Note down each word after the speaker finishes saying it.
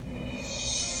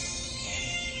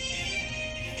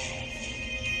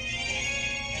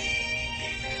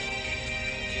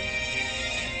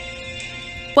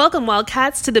Welcome,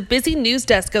 Wildcats, to the busy news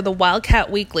desk of the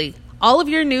Wildcat Weekly. All of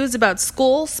your news about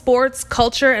school, sports,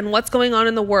 culture, and what's going on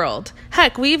in the world.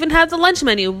 Heck, we even have the lunch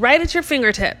menu right at your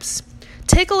fingertips.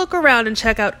 Take a look around and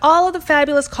check out all of the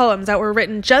fabulous columns that were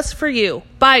written just for you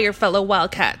by your fellow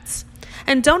Wildcats.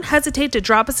 And don't hesitate to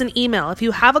drop us an email if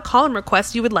you have a column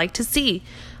request you would like to see.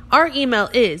 Our email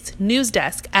is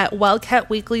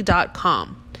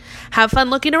newsdesk@wildcatweekly.com. Have fun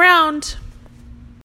looking around!